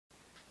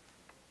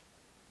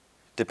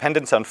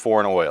Dependence on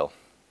foreign oil.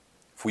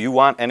 If you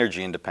want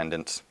energy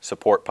independence,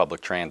 support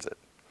public transit.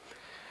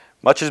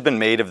 Much has been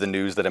made of the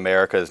news that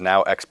America is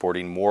now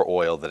exporting more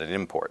oil than it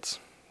imports.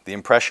 The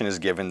impression is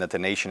given that the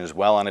nation is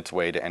well on its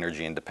way to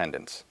energy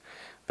independence,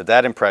 but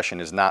that impression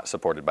is not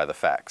supported by the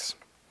facts.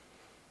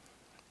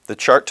 The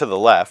chart to the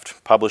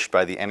left, published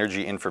by the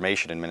Energy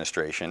Information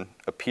Administration,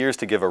 appears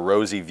to give a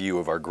rosy view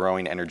of our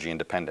growing energy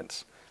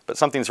independence, but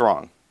something's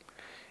wrong.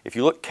 If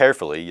you look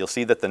carefully, you'll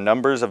see that the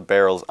numbers of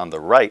barrels on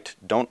the right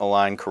don't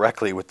align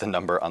correctly with the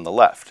number on the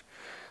left.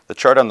 The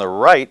chart on the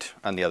right,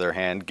 on the other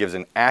hand, gives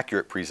an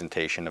accurate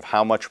presentation of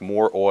how much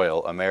more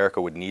oil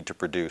America would need to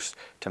produce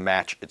to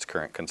match its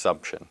current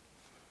consumption.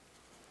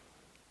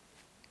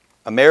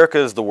 America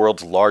is the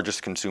world's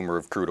largest consumer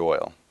of crude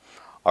oil.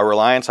 Our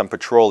reliance on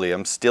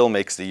petroleum still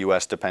makes the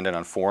U.S. dependent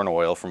on foreign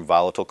oil from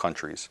volatile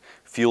countries,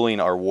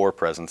 fueling our war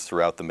presence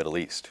throughout the Middle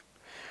East.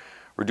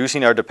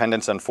 Reducing our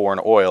dependence on foreign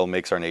oil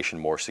makes our nation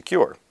more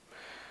secure.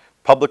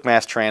 Public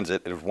mass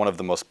transit is one of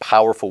the most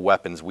powerful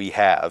weapons we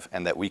have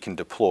and that we can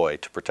deploy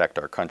to protect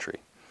our country.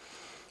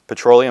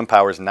 Petroleum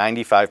powers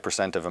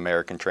 95% of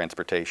American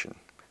transportation.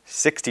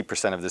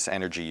 60% of this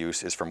energy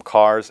use is from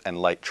cars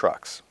and light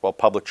trucks, while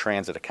public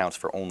transit accounts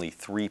for only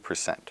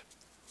 3%.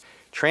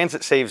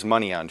 Transit saves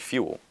money on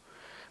fuel.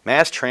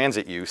 Mass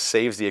transit use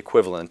saves the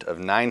equivalent of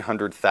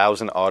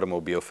 900,000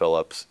 automobile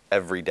fill-ups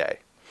every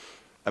day.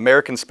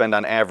 Americans spend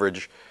on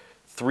average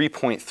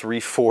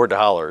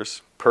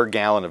 $3.34 per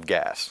gallon of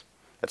gas.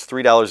 That's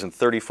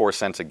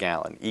 $3.34 a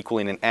gallon,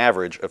 equaling an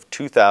average of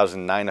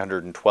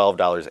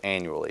 $2,912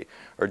 annually,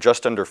 or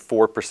just under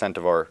 4%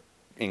 of our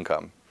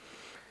income.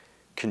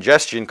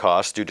 Congestion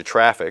costs due to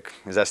traffic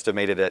is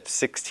estimated at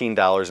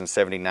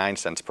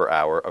 $16.79 per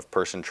hour of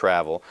person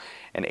travel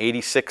and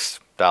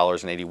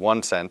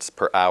 $86.81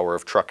 per hour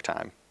of truck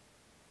time.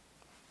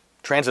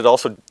 Transit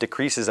also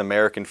decreases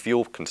American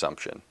fuel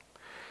consumption.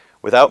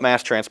 Without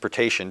mass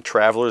transportation,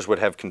 travelers would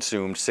have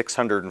consumed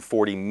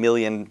 640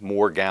 million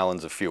more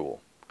gallons of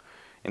fuel.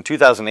 In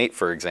 2008,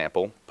 for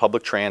example,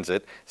 public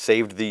transit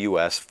saved the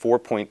U.S.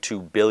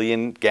 4.2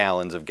 billion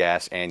gallons of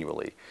gas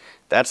annually.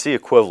 That's the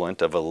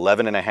equivalent of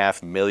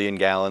 11.5 million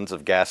gallons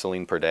of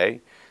gasoline per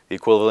day, the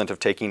equivalent of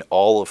taking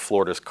all of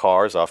Florida's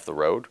cars off the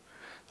road.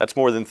 That's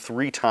more than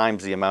 3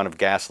 times the amount of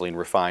gasoline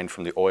refined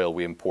from the oil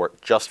we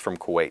import just from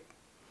Kuwait.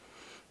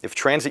 If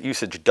transit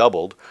usage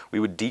doubled, we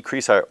would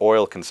decrease our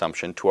oil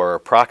consumption to our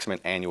approximate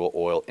annual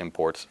oil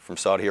imports from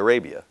Saudi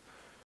Arabia.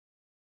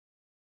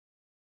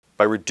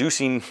 By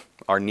reducing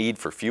our need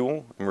for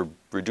fuel and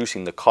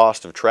reducing the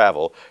cost of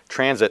travel,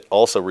 transit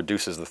also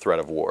reduces the threat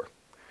of war.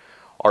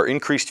 Our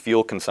increased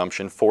fuel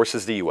consumption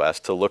forces the U.S.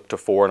 to look to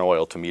foreign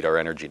oil to meet our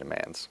energy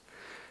demands.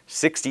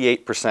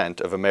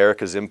 68% of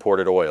America's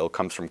imported oil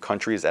comes from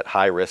countries at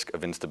high risk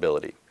of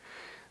instability.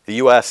 The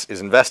U.S.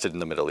 is invested in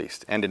the Middle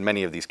East and in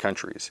many of these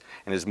countries,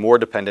 and is more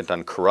dependent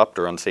on corrupt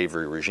or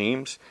unsavory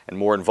regimes and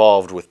more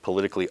involved with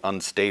politically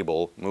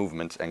unstable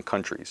movements and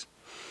countries.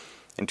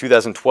 In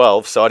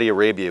 2012, Saudi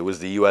Arabia was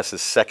the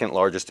U.S.'s second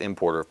largest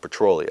importer of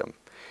petroleum.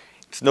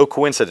 It's no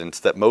coincidence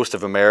that most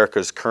of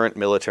America's current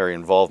military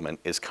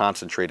involvement is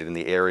concentrated in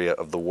the area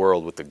of the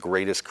world with the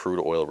greatest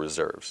crude oil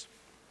reserves.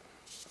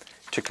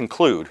 To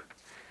conclude,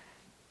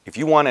 if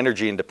you want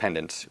energy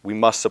independence, we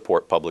must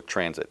support public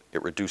transit.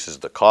 It reduces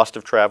the cost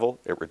of travel,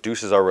 it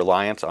reduces our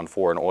reliance on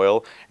foreign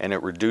oil, and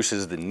it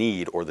reduces the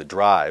need or the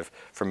drive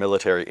for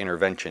military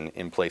intervention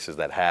in places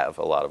that have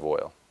a lot of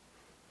oil.